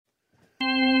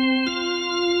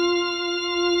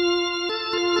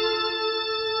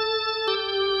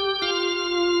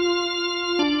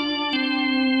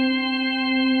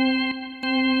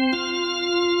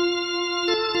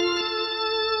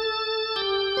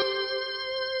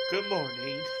Good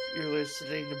morning. You're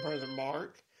listening to Brother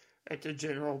Mark at the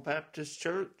General Baptist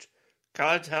Church,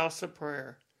 God's House of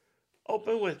Prayer.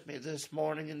 Open with me this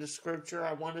morning in the scripture.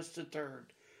 I want us to turn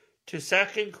to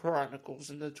 2 Chronicles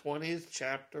in the 20th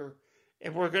chapter,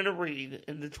 and we're going to read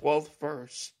in the 12th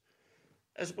verse.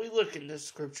 As we look in this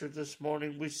scripture this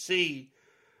morning, we see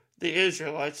the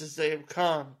Israelites as they have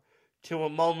come to a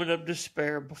moment of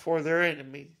despair before their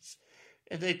enemies,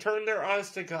 and they turn their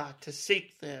eyes to God to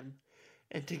seek them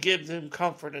and to give them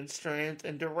comfort and strength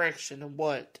and direction in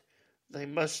what they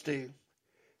must do.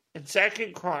 In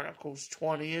 2 Chronicles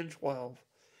 20 and 12,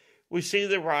 we see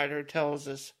the writer tells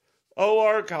us, O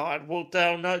our God, wilt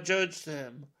thou not judge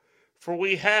them? For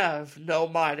we have no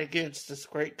might against this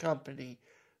great company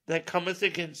that cometh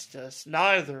against us,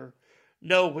 neither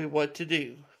know we what to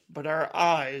do, but our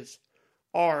eyes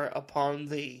are upon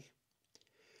thee.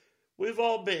 We've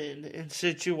all been in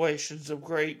situations of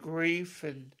great grief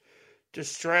and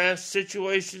distress,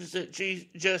 situations that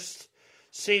just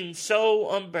seemed so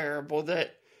unbearable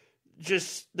that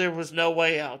there was no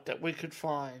way out that we could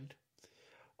find.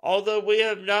 Although we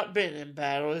have not been in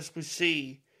battle as we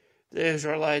see the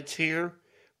Israelites here,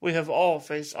 we have all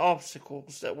faced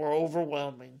obstacles that were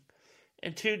overwhelming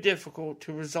and too difficult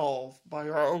to resolve by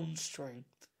our own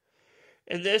strength.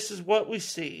 And this is what we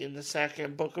see in the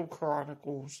second book of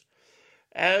Chronicles,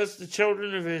 as the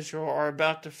children of Israel are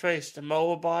about to face the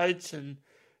Moabites and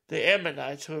the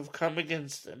Ammonites who have come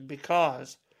against them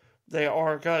because they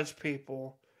are God's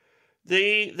people.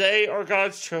 They are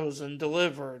God's chosen,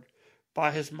 delivered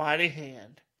by his mighty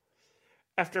hand.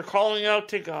 After calling out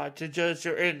to God to judge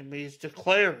their enemies,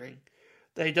 declaring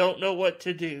they don't know what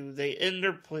to do, they end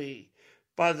their plea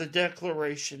by the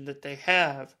declaration that they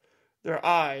have their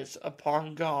eyes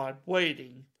upon God,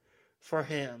 waiting for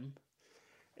him.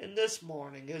 And this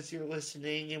morning, as you're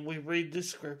listening and we read the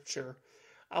scripture,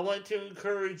 I want to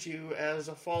encourage you as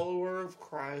a follower of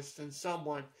Christ and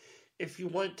someone, if you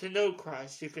want to know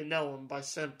Christ, you can know him by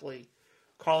simply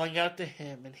calling out to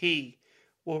him, and he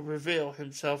will reveal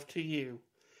himself to you.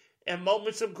 In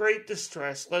moments of great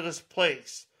distress, let us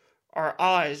place our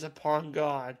eyes upon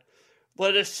God.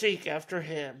 Let us seek after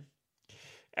him.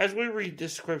 As we read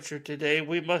this scripture today,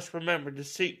 we must remember to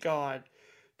seek God,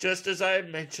 just as I have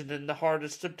mentioned in the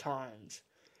hardest of times.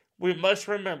 We must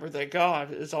remember that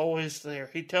God is always there.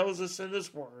 He tells us in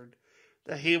his word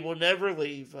that he will never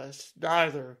leave us,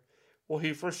 neither will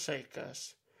he forsake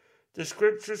us. The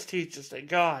scriptures teach us that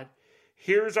God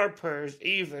hears our prayers,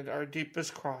 even our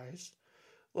deepest cries.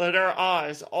 Let our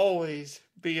eyes always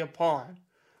be upon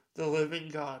the living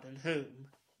God in whom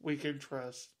we can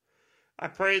trust. I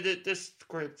pray that this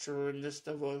scripture and this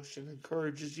devotion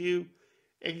encourages you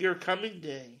in your coming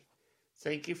day.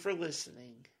 Thank you for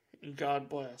listening, and God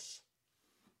bless.